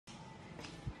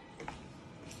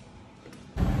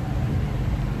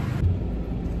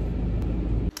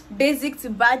basic to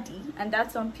baddie, and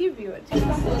that's on period.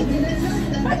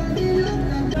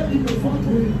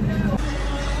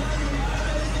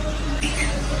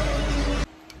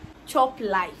 Chop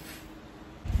life.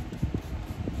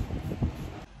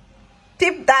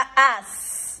 Tip that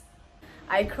ass.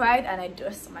 I cried and I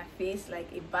dressed my face like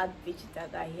a bad bitch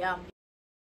that I am.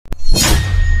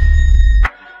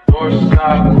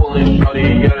 Northside pulling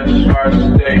shawty, yeah, that's where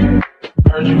I stay.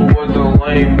 Heard you was a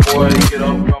lame boy, get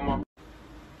up, come on.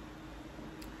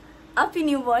 Happy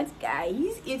New Month,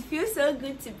 guys. It feels so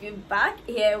good to be back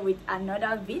here with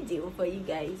another video for you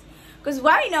guys, because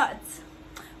why not?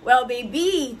 Well,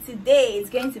 baby, today is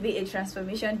going to be a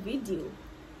transformation video.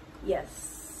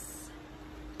 Yes,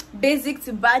 basic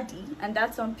to baddie, and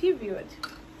that's on period.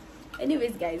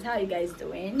 Anyways, guys, how are you guys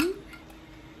doing?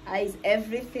 How is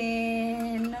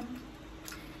everything?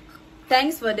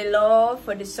 Thanks for the love,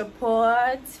 for the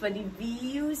support, for the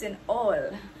views and all.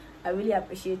 I really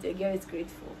appreciate it. Girl is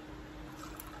grateful.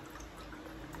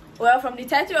 Well, from the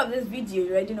title of this video,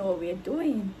 you already know what we're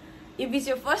doing. If it's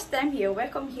your first time here,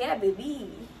 welcome here,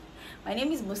 baby. My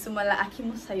name is Mosumola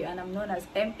Akimusayo and I'm known as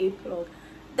MA Plug.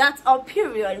 That's on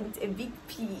period with a big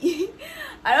P.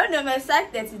 I don't know, I'm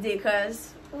excited today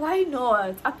because why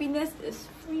not? Happiness is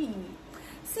free.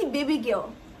 See, baby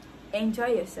girl, enjoy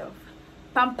yourself,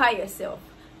 pamper yourself,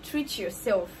 treat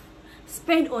yourself,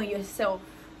 spend on yourself.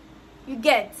 You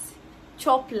get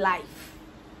chop life.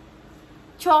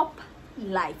 Chop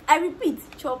life. I repeat,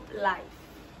 chop life.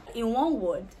 In one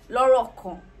word,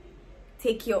 lorokon,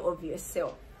 take care of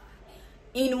yourself.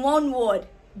 In one word,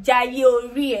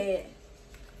 jayori.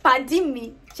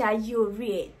 Padimi,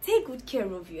 jayori. Take good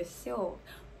care of yourself.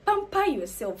 Pamper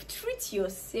yourself, treat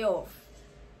yourself.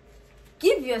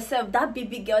 Give yourself that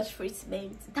baby girl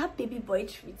treatment, that baby boy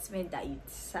treatment that you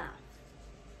deserve.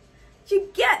 You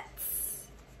get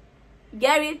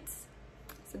it?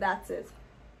 So that's it.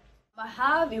 I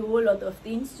have a whole lot of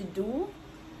things to do.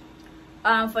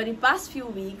 For the past few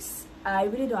weeks, I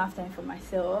really don't have time for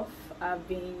myself. I've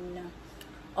been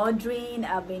ordering,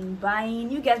 I've been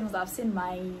buying. You guys must have seen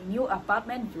my new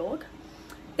apartment vlog.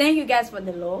 Thank you guys for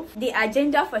the love. The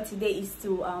agenda for today is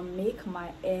to make my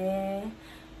hair,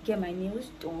 get my nails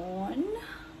done,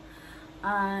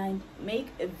 and make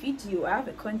a video. I have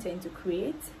a content to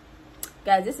create.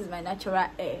 Guys, this is my natural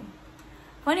hair.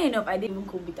 Funny enough, I didn't even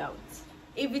comb it out.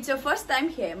 If it's your first time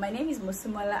here, my name is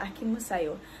Mosumola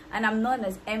Akimusayo and I'm known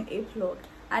as MA Plug,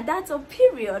 and that's on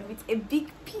period with a big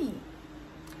P.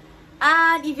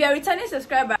 And if you're a returning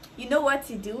subscriber, you know what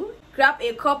to do. Grab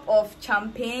a cup of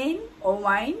champagne or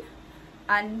wine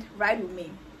and ride with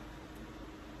me.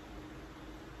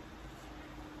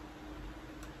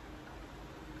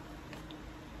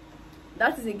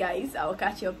 That is it, guys. I'll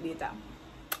catch you up later.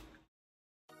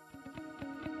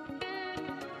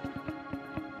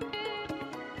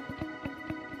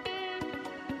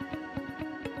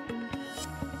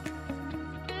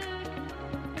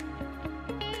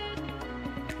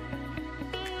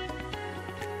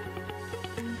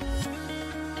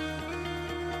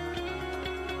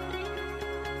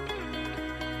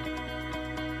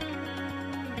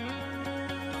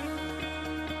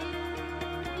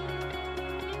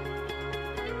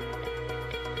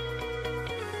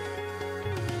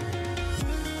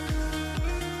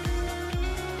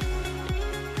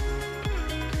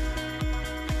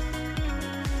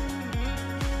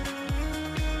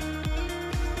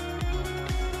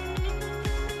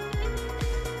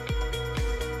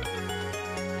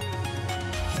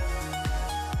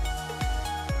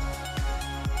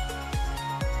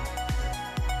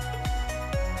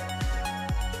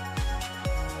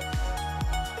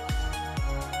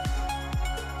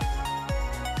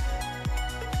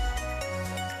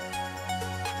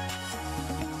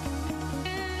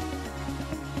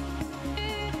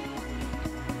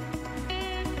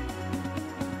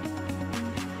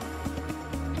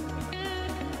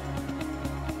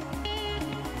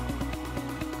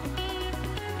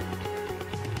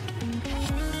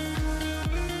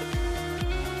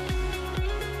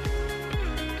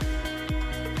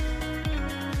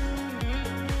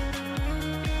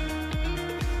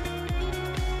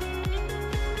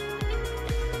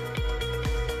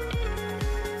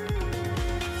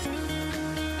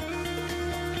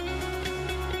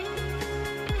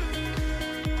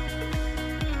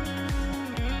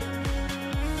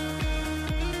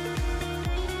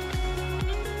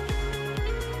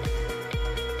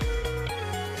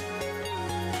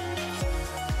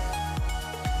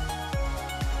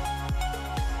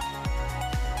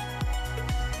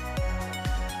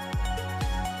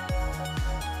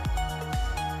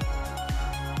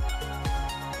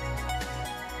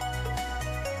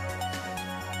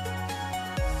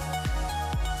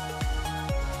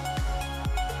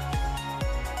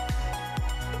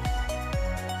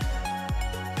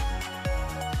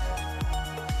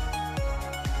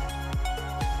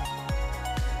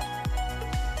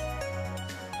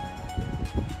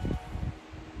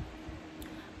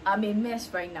 I'm a mess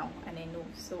right now, and I know,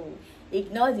 so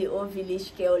ignore the old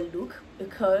village girl look,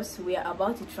 because we are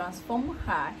about to transform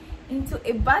her into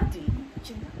a baddie.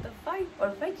 You know the vibe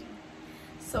already.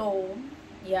 So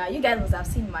yeah, you guys must have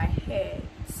seen my hair.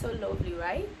 It's so lovely,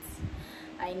 right?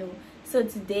 I know. So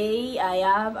today I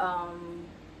have a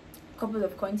couple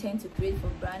of content to create for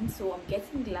brands, so I'm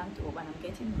getting glammed up and I'm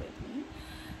getting ready.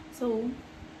 So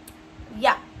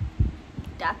yeah,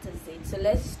 that is it. So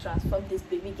let's transform this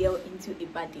baby girl into a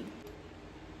baddie.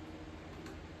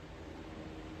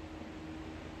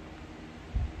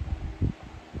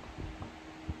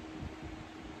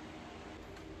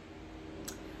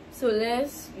 So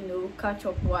let's, catch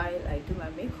up while I do my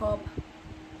makeup.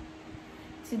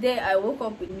 Today I woke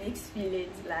up with mixed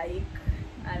feelings, like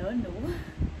I don't know.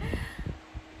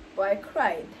 But I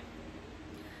cried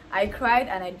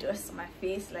and I dressed my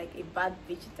face like a bad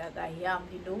bitch that I am,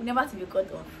 never to be caught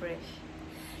unfresh,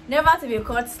 never to be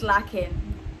caught slacking.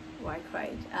 Oh, I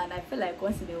cried, and I feel like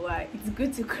once in a while it's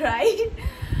good to cry.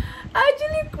 I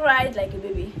actually cried like a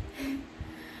baby.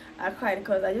 I cried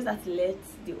because I just had to let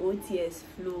the old tears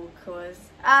flow, because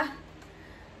I'm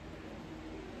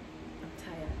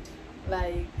tired.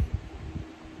 Like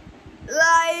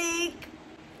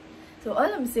so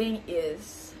all I'm saying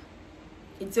is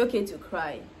it's okay to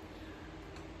cry,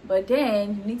 but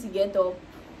then you need to get up,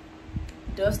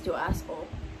 dust your ass up,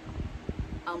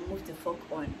 and move the fuck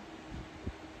on.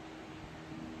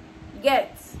 You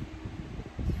get?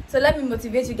 So let me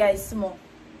motivate you guys some more.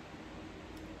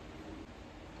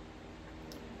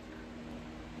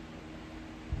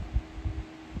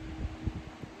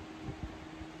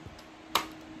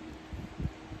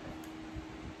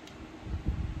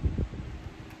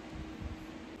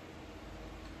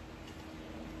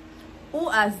 Who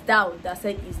has thou that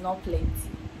said is not plenty?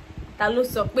 Talo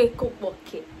sọ pé kò pọ̀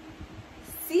kẹ̀.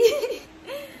 See?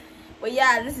 But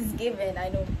yeah, this is given. I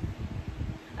know.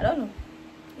 I don't know.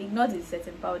 Ignore the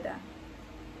setting powder.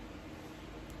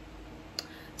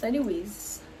 So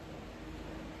anyways,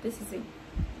 this is it.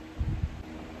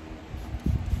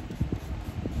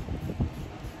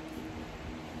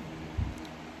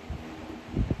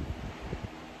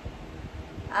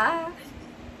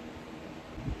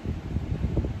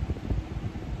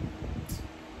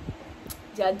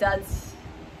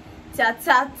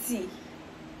 Tatati.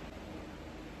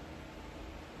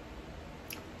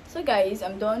 So guys,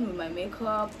 I'm done with my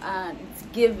makeup and it's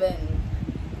given.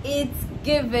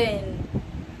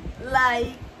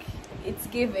 Like it's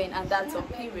given, and that's a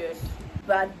period.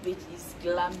 Bad bitch is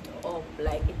glammed up,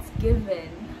 like it's given.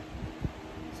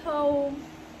 So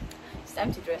it's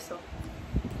time to dress up.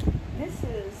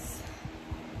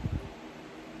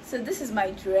 This is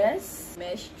my dress,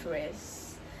 mesh dress.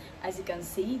 As you can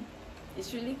see,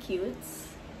 it's really cute.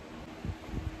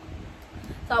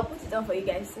 So I'll put it on for you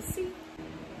guys to see.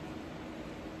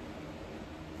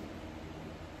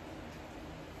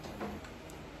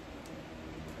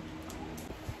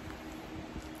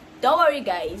 Don't worry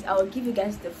guys, I will give you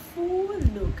guys the full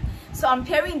look. So I'm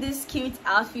pairing this cute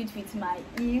outfit with my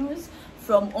heels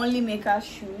from Only Maker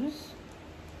Shoes.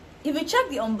 If you check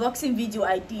the unboxing video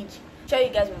I did, I'm sure you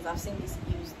guys must have seen these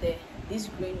heels there, this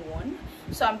green one.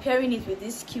 So I'm pairing it with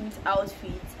this cute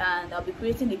outfit, and I'll be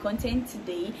creating the content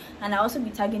today, and I'll also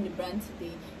be tagging the brand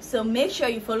today. So make sure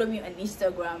you follow me on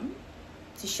Instagram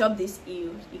to shop this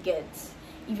heel. You get?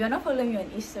 If you're not following me on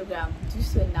Instagram, do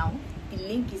so now. The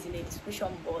link is in the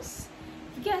description box.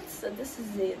 You get? So this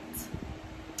is it.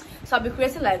 So I'll be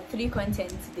creating like 3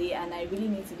 content today, and I really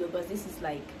need to go because this is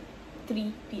like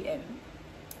 3 p.m.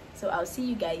 So I'll see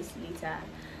you guys later.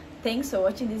 Thanks for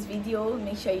watching this video.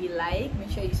 Make sure you like, make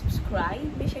sure you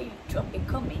subscribe, make sure you drop a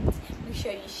comment, make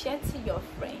sure you share to your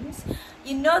friends.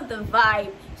 You know the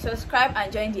vibe. Subscribe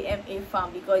and join the MA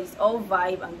fam, because it's all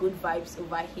vibe and good vibes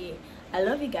over here. I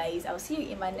love you guys. I'll see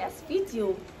you in my next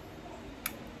video.